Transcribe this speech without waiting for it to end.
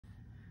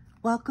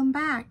Welcome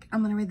back.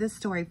 I'm going to read this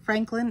story,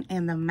 Franklin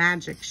and the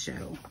Magic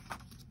Show.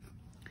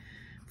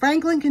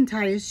 Franklin can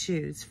tie his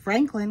shoes.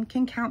 Franklin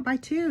can count by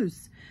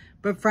twos,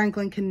 but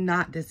Franklin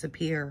cannot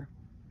disappear.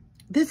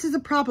 This is a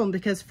problem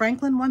because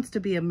Franklin wants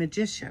to be a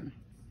magician.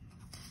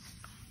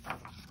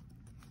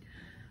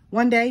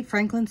 One day,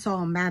 Franklin saw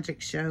a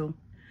magic show.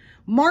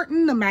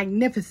 Martin the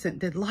Magnificent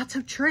did lots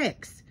of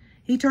tricks.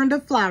 He turned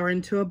a flower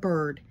into a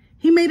bird.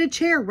 He made a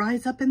chair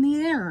rise up in the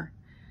air.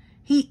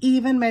 He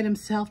even made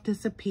himself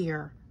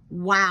disappear.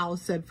 Wow,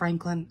 said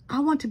Franklin. I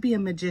want to be a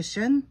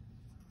magician.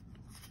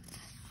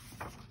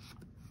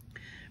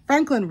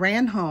 Franklin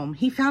ran home.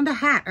 He found a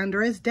hat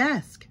under his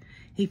desk.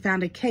 He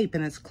found a cape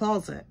in his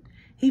closet.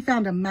 He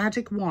found a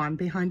magic wand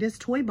behind his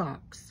toy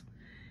box.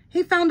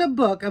 He found a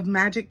book of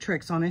magic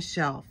tricks on his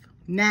shelf.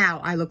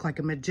 Now I look like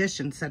a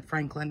magician, said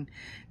Franklin.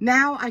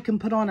 Now I can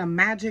put on a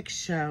magic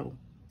show.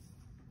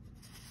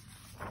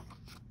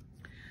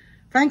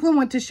 Franklin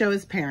went to show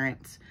his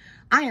parents.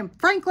 I am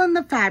Franklin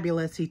the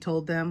Fabulous, he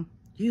told them.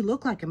 You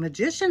look like a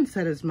magician,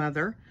 said his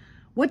mother.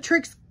 What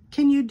tricks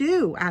can you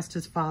do? Asked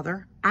his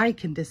father. I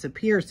can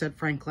disappear, said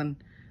Franklin.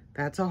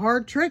 That's a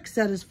hard trick,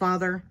 said his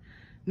father.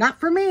 Not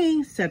for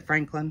me, said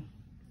Franklin.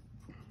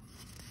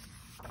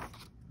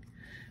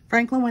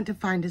 Franklin went to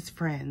find his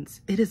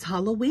friends. It is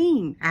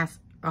Halloween,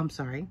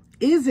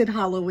 Is it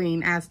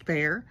Halloween? Asked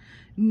Bear.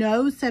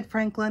 No, said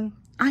Franklin.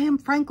 I am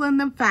Franklin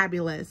the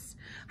Fabulous.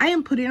 I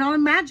am putting on a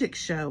magic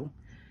show.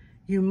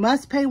 You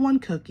must pay one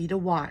cookie to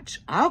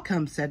watch. I'll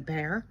come, said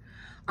Bear.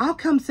 I'll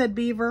come, said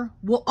Beaver.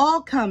 We'll all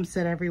come,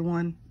 said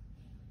everyone.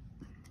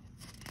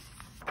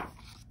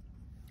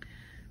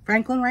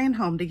 Franklin ran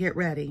home to get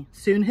ready.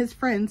 Soon his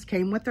friends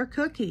came with their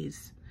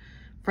cookies.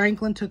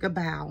 Franklin took a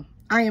bow.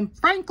 I am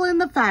Franklin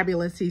the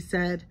Fabulous, he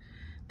said.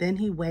 Then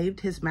he waved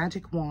his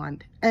magic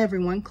wand.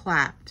 Everyone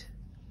clapped.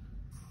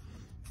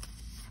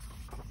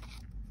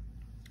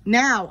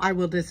 Now I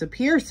will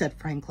disappear, said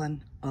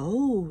Franklin.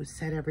 Oh,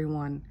 said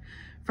everyone.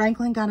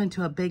 Franklin got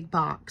into a big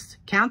box.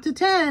 Count to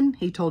 10,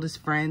 he told his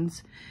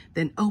friends.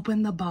 Then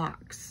open the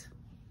box.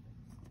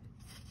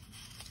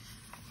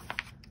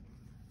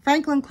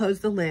 Franklin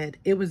closed the lid.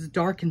 It was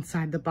dark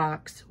inside the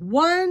box.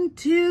 1,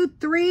 2,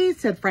 3,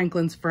 said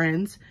Franklin's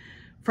friends.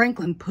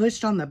 Franklin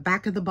pushed on the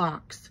back of the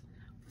box.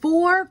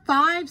 4,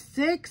 5,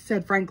 6,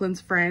 said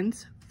Franklin's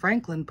friends.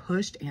 Franklin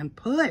pushed and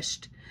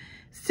pushed.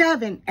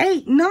 7,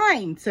 8,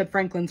 9, said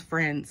Franklin's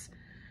friends.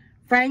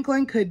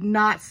 Franklin could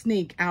not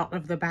sneak out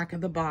of the back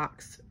of the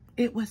box.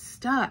 It was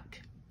stuck.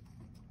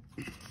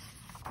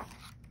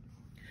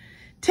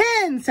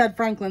 10, said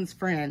Franklin's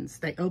friends.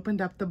 They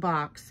opened up the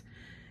box.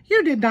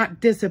 You did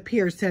not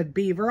disappear, said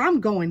Beaver.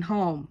 I'm going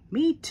home.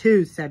 Me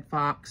too, said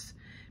Fox.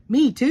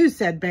 Me too,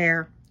 said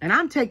Bear. And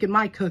I'm taking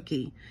my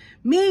cookie.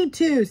 Me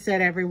too,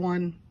 said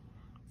everyone.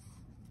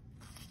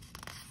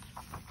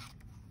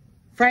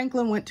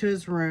 Franklin went to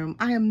his room.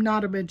 I am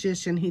not a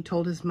magician, he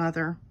told his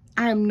mother.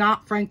 I am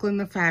not Franklin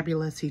the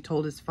Fabulous, he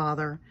told his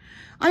father.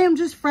 I am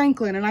just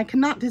Franklin, and I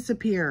cannot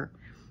disappear.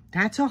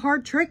 That's a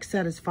hard trick,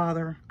 said his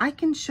father. I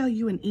can show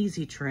you an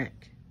easy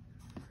trick.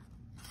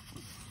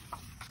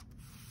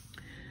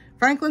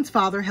 Franklin's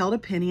father held a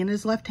penny in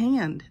his left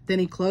hand. Then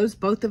he closed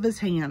both of his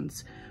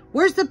hands.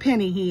 Where's the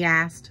penny, he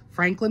asked.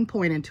 Franklin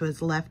pointed to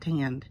his left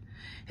hand.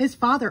 His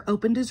father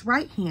opened his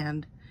right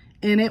hand,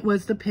 and it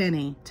was the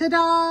penny.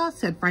 Ta-da,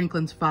 said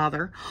Franklin's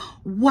father.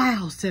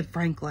 Wow, said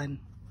Franklin.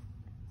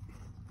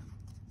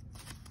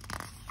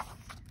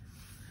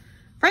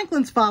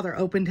 Franklin's father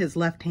opened his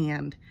left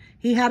hand.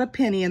 He had a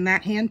penny in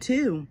that hand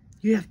too.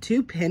 You have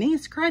 2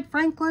 pennies, cried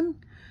Franklin.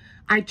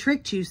 I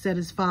tricked you, said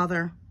his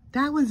father.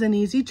 That was an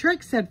easy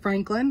trick, said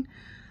Franklin.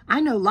 I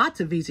know lots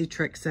of easy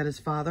tricks, said his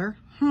father.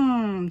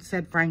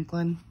 Said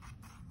Franklin.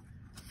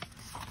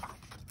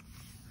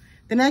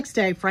 The next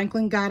day,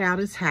 Franklin got out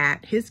his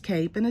hat, his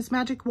cape, and his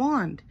magic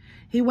wand.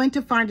 He went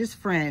to find his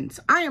friends.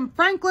 I am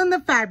Franklin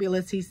the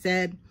Fabulous, he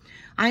said.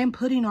 I am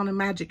putting on a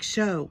magic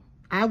show.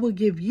 I will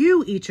give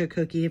you each a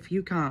cookie if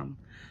you come.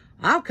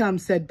 I'll come,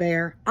 said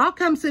Bear. I'll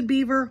come, said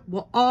Beaver.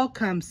 We'll all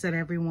come, said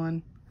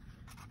everyone.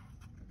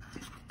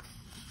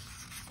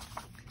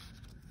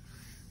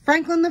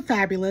 Franklin the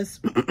Fabulous,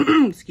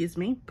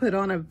 put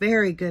on a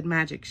very good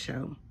magic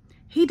show.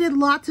 He did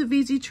lots of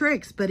easy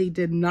tricks, but he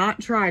did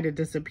not try to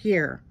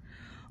disappear.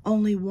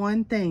 Only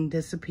one thing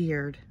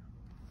disappeared.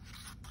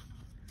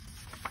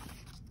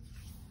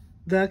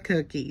 The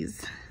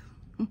cookies.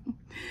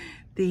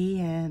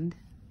 The end.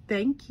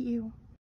 Thank you.